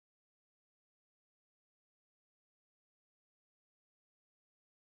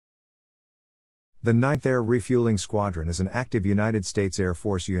The 9th Air Refueling Squadron is an active United States Air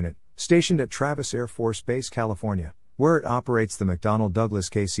Force unit, stationed at Travis Air Force Base, California, where it operates the McDonnell Douglas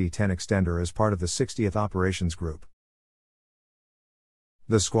KC-10 Extender as part of the 60th Operations Group.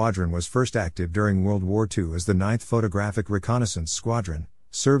 The squadron was first active during World War II as the 9th Photographic Reconnaissance Squadron,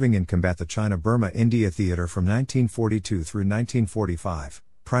 serving in combat the China-Burma-India Theater from 1942 through 1945,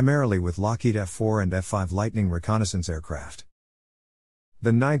 primarily with Lockheed F-4 and F-5 Lightning reconnaissance aircraft. The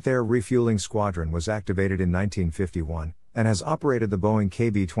 9th Air Refueling Squadron was activated in 1951, and has operated the Boeing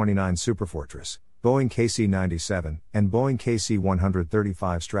KB-29 Superfortress, Boeing KC-97, and Boeing KC-135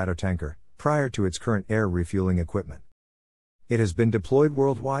 Stratotanker, prior to its current air refueling equipment. It has been deployed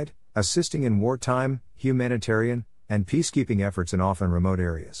worldwide, assisting in wartime, humanitarian, and peacekeeping efforts in often remote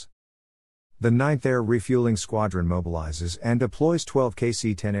areas. The 9th Air Refueling Squadron mobilizes and deploys 12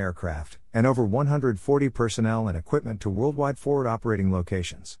 KC-10 aircraft, and over 140 personnel and equipment to worldwide forward operating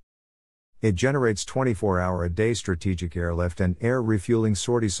locations. It generates 24-hour-a-day strategic airlift and air refueling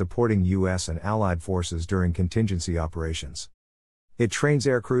sorties supporting U.S. and Allied forces during contingency operations. It trains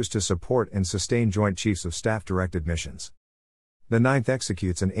aircrews to support and sustain Joint Chiefs of Staff-directed missions. The 9th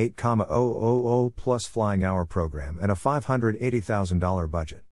executes an 8,000+ flying hour program and a $580,000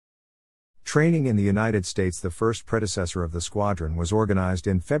 budget. Training in the United States. The first predecessor of the squadron was organized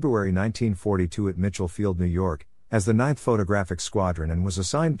in February 1942 at Mitchell Field, New York, as the 9th Photographic Squadron and was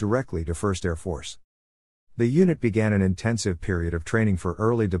assigned directly to 1st Air Force. The unit began an intensive period of training for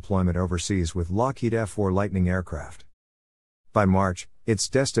early deployment overseas with Lockheed F-4 Lightning aircraft. By March, its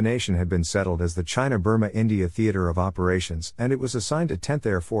destination had been settled as the China-Burma-India Theater of Operations, and it was assigned to 10th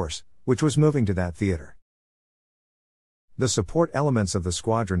Air Force, which was moving to that theater. The support elements of the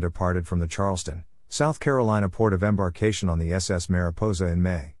squadron departed from the Charleston, South Carolina port of embarkation on the SS Mariposa in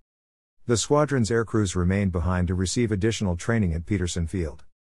May. The squadron's aircrews remained behind to receive additional training at Peterson Field.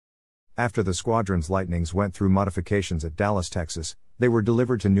 After the squadron's Lightnings went through modifications at Dallas, Texas, they were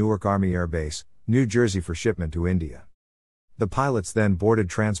delivered to Newark Army Air Base, New Jersey for shipment to India. The pilots then boarded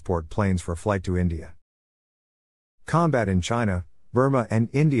transport planes for flight to India. Combat in China, Burma and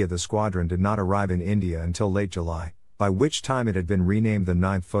India. The squadron did not arrive in India until late July, by which time it had been renamed the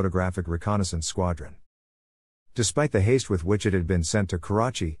 9th Photographic Reconnaissance Squadron. Despite the haste with which it had been sent to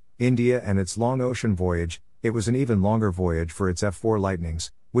Karachi, India and its long ocean voyage, it was an even longer voyage for its F-4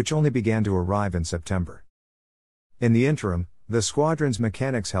 Lightnings, which only began to arrive in September. In the interim, the squadron's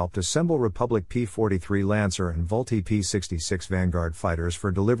mechanics helped assemble Republic P-43 Lancer and Vultee P-66 Vanguard fighters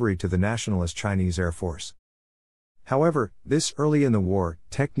for delivery to the nationalist Chinese Air Force. However, this early in the war,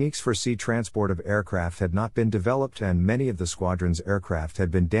 techniques for sea transport of aircraft had not been developed and many of the squadron's aircraft had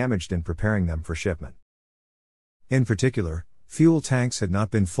been damaged in preparing them for shipment. In particular, fuel tanks had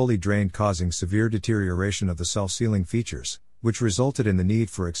not been fully drained, causing severe deterioration of the self-sealing features, which resulted in the need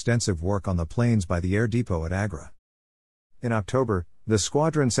for extensive work on the planes by the air depot at Agra. In October, the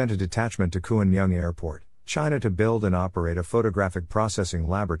squadron sent a detachment to Kunming Airport, China to build and operate a photographic processing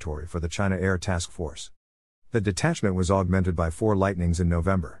laboratory for the China Air Task Force. The detachment was augmented by 4 Lightnings in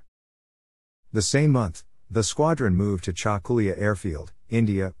November. The same month, the squadron moved to Chakulia Airfield,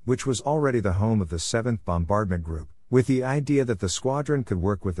 India, which was already the home of the 7th Bombardment Group, with the idea that the squadron could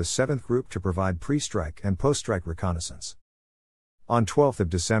work with the 7th Group to provide pre-strike and post-strike reconnaissance. On 12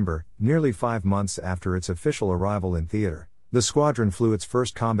 December, nearly 5 months after its official arrival in theater, the squadron flew its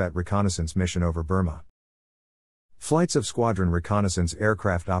first combat reconnaissance mission over Burma. Flights of squadron reconnaissance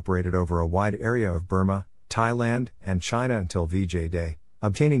aircraft operated over a wide area of Burma, Thailand, and China until VJ Day,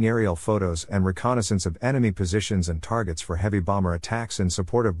 obtaining aerial photos and reconnaissance of enemy positions and targets for heavy bomber attacks in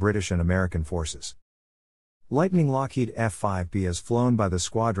support of British and American forces. Lightning Lockheed F-5B is flown by the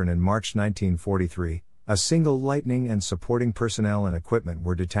squadron in March 1943. A single Lightning and supporting personnel and equipment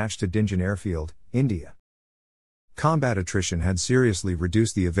were detached to Dinjan Airfield, India. Combat attrition had seriously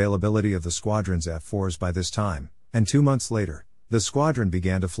reduced the availability of the squadron's F-4s by this time, and 2 months later, the squadron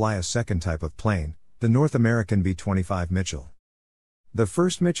began to fly a second type of plane, the North American B-25 Mitchell. The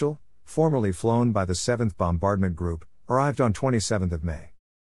first Mitchell, formerly flown by the 7th Bombardment Group, arrived on 27 May.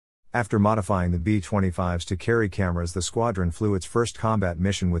 After modifying the B-25s to carry cameras, the squadron flew its first combat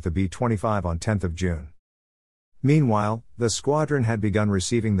mission with the B-25 on 10 June. Meanwhile, the squadron had begun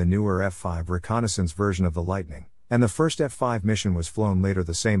receiving the newer F-5 reconnaissance version of the Lightning, and the first F-5 mission was flown later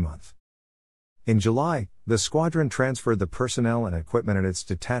the same month. In July, the squadron transferred the personnel and equipment at its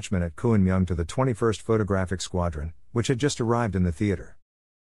detachment at Kunming to the 21st Photographic Squadron, which had just arrived in the theater.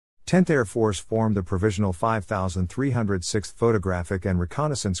 10th Air Force formed the Provisional 5306th Photographic and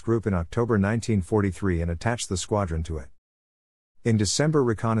Reconnaissance Group in October 1943 and attached the squadron to it. In December,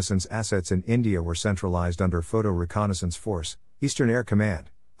 reconnaissance assets in India were centralized under Photo Reconnaissance Force, Eastern Air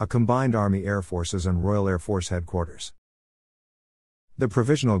Command, a combined Army Air Forces and Royal Air Force headquarters. The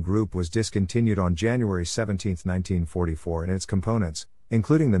Provisional Group was discontinued on January 17, 1944, and its components,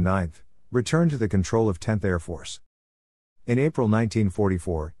 including the 9th, returned to the control of 10th Air Force. In April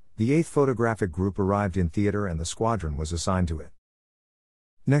 1944, the 8th Photographic Group arrived in theater and the squadron was assigned to it.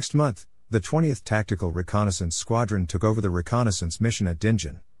 Next month, the 20th Tactical Reconnaissance Squadron took over the reconnaissance mission at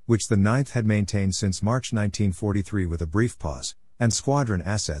Dinjan, which the 9th had maintained since March 1943 with a brief pause, and squadron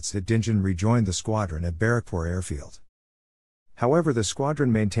assets at Dinjan rejoined the squadron at Barrackpore Airfield. However, the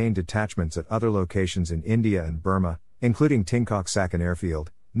squadron maintained detachments at other locations in India and Burma, including Tingkok Sakan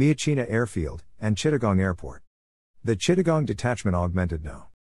Airfield, Myitkyina Airfield, and Chittagong Airport. The Chittagong detachment augmented No.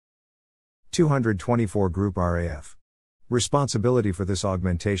 224 Group RAF. Responsibility for this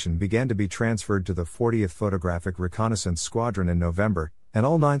augmentation began to be transferred to the 40th Photographic Reconnaissance Squadron in November, and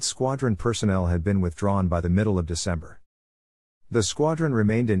all 9th Squadron personnel had been withdrawn by the middle of December. The squadron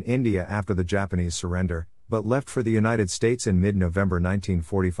remained in India after the Japanese surrender, but left for the United States in mid-November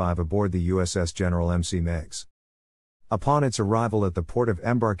 1945 aboard the USS General M.C. Meigs. Upon its arrival at the port of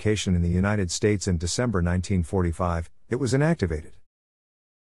embarkation in the United States in December 1945, it was inactivated.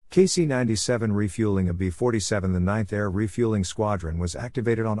 KC-97 refueling of B-47. The 9th Air Refueling Squadron was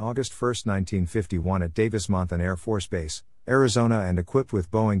activated on August 1, 1951 at Davis-Monthan Air Force Base, Arizona, and equipped with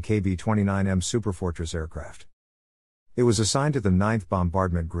Boeing KB-29M Superfortress aircraft. It was assigned to the 9th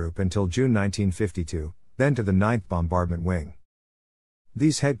Bombardment Group until June 1952, then to the 9th Bombardment Wing.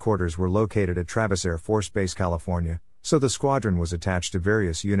 These headquarters were located at Travis Air Force Base, California, so the squadron was attached to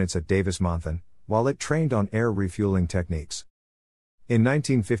various units at Davis-Monthan, while it trained on air refueling techniques. In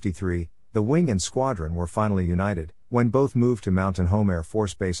 1953, the wing and squadron were finally united, when both moved to Mountain Home Air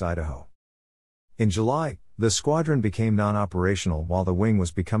Force Base, Idaho. In July, the squadron became non-operational while the wing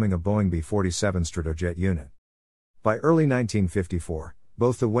was becoming a Boeing B-47 Stratojet unit. By early 1954,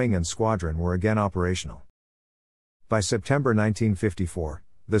 both the wing and squadron were again operational. By September 1954,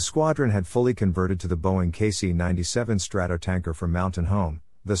 the squadron had fully converted to the Boeing KC-97 Stratotanker from Mountain Home.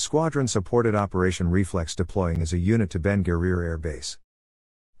 The squadron supported Operation Reflex, deploying as a unit to Ben Guerir Air Base,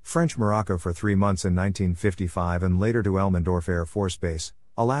 French Morocco for 3 months in 1955 and later to Elmendorf Air Force Base,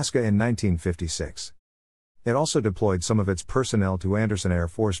 Alaska in 1956. It also deployed some of its personnel to Andersen Air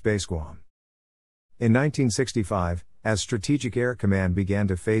Force Base, Guam. In 1965, as Strategic Air Command began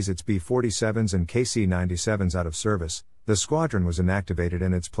to phase its B-47s and KC-97s out of service, the squadron was inactivated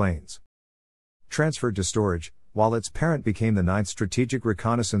and its planes transferred to storage, while its parent became the 9th Strategic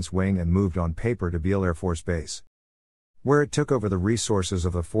Reconnaissance Wing and moved on paper to Beale Air Force Base, where it took over the resources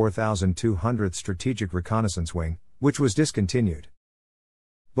of the 4,200th Strategic Reconnaissance Wing, which was discontinued.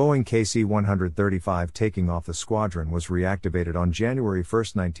 Boeing KC-135 taking off the squadron was reactivated on January 1,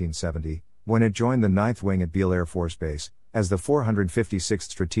 1970, when it joined the 9th Wing at Beale Air Force Base, as the 456th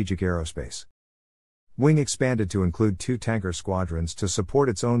Strategic Aerospace Wing expanded to include 2 tanker squadrons to support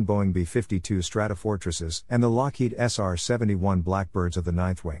its own Boeing B-52 Stratofortresses and the Lockheed SR-71 Blackbirds of the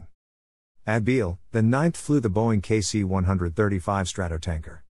 9th Wing. At Beale, the 9th flew the Boeing KC-135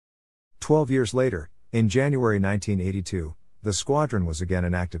 Stratotanker. 12 years later, in January 1982, the squadron was again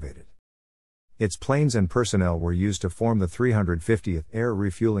inactivated. Its planes and personnel were used to form the 350th Air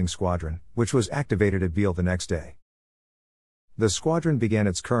Refueling Squadron, which was activated at Beale the next day. The squadron began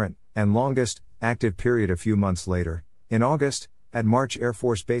its current, and longest, active period a few months later, in August, at March Air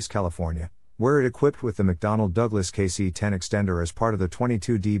Force Base, California, where it equipped with the McDonnell Douglas KC-10 Extender as part of the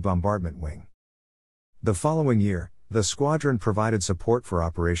 22D Bombardment Wing. The following year, the squadron provided support for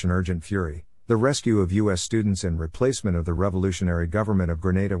Operation Urgent Fury, the rescue of U.S. students and replacement of the revolutionary government of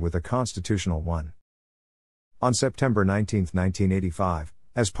Grenada with a constitutional one. On September 19, 1985,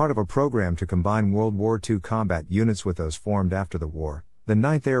 as part of a program to combine World War II combat units with those formed after the war, the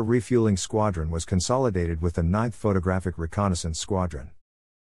 9th Air Refueling Squadron was consolidated with the 9th Photographic Reconnaissance Squadron.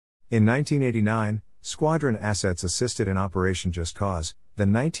 In 1989, squadron assets assisted in Operation Just Cause, the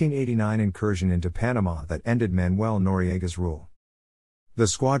 1989 incursion into Panama that ended Manuel Noriega's rule. The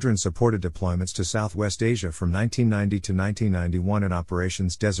squadron supported deployments to Southwest Asia from 1990 to 1991 in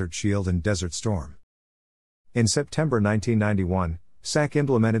Operations Desert Shield and Desert Storm. In September 1991, SAC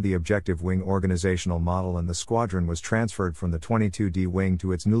implemented the Objective Wing organizational model and the squadron was transferred from the 22D Wing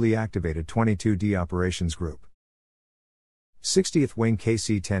to its newly activated 22D Operations Group. 60th Wing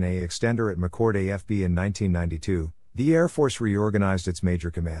KC-10A Extender at McChord AFB in 1992, the Air Force reorganized its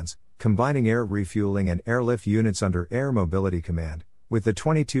major commands, combining air refueling and airlift units under Air Mobility Command, with the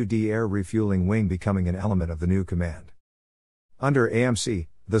 22D Air Refueling Wing becoming an element of the new command. Under AMC,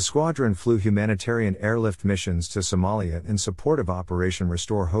 the squadron flew humanitarian airlift missions to Somalia in support of Operation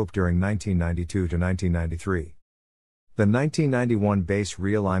Restore Hope during 1992 to 1993. The 1991 Base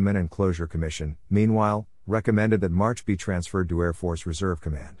Realignment and Closure Commission, meanwhile, recommended that March be transferred to Air Force Reserve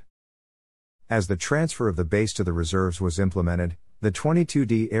Command. As the transfer of the base to the reserves was implemented, the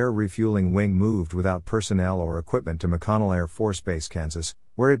 22D Air Refueling Wing moved without personnel or equipment to McConnell Air Force Base, Kansas,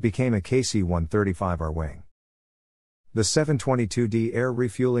 where it became a KC-135R wing. The 722D Air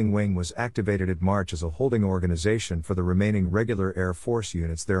Refueling Wing was activated at March as a holding organization for the remaining regular Air Force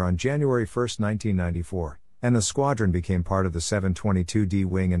units there on January 1, 1994, and the squadron became part of the 722D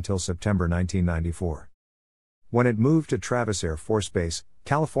Wing until September 1994. When it moved to Travis Air Force Base,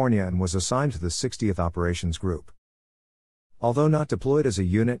 California, and was assigned to the 60th Operations Group. Although not deployed as a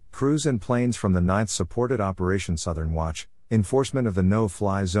unit, crews and planes from the 9th supported Operation Southern Watch, enforcement of the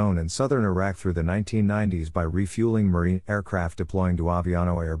no-fly zone in southern Iraq through the 1990s by refueling Marine aircraft deploying to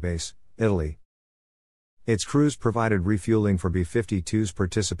Aviano Air Base, Italy. Its crews provided refueling for B-52s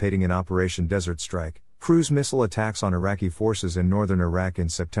participating in Operation Desert Strike, cruise missile attacks on Iraqi forces in northern Iraq in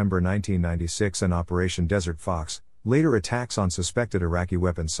September 1996 and Operation Desert Fox, later attacks on suspected Iraqi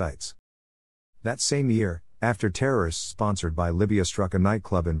weapons sites. That same year, after terrorists sponsored by Libya struck a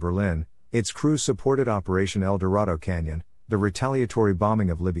nightclub in Berlin, its crew supported Operation El Dorado Canyon, the retaliatory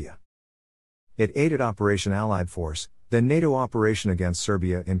bombing of Libya. It aided Operation Allied Force, the NATO operation against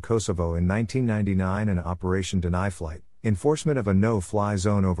Serbia in Kosovo in 1999 and Operation Deny Flight, enforcement of a no-fly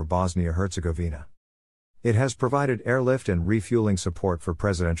zone over Bosnia-Herzegovina. It has provided airlift and refueling support for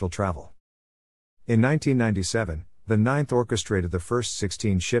presidential travel. In 1997, the 9th orchestrated the first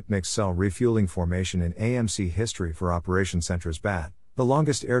 16-ship mixed-cell refueling formation in AMC history for Operation Centris Bat, the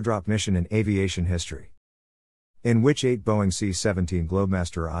longest airdrop mission in aviation history, in which 8 Boeing C-17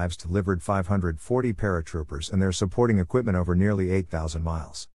 Globemaster IVs delivered 540 paratroopers and their supporting equipment over nearly 8,000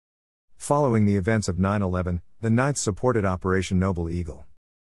 miles. Following the events of 9/11, the 9th supported Operation Noble Eagle.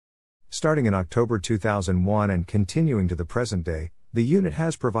 Starting in October 2001 and continuing to the present day, the unit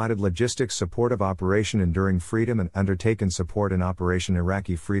has provided logistics support of Operation Enduring Freedom and undertaken support in Operation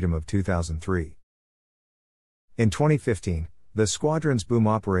Iraqi Freedom of 2003. In 2015, the squadron's boom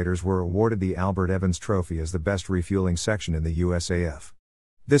operators were awarded the Albert Evans Trophy as the best refueling section in the USAF.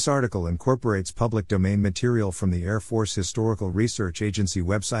 This article incorporates public domain material from the Air Force Historical Research Agency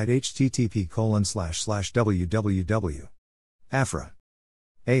website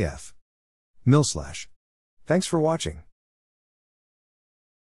http://www.afra.af. mil/. Thanks for watching.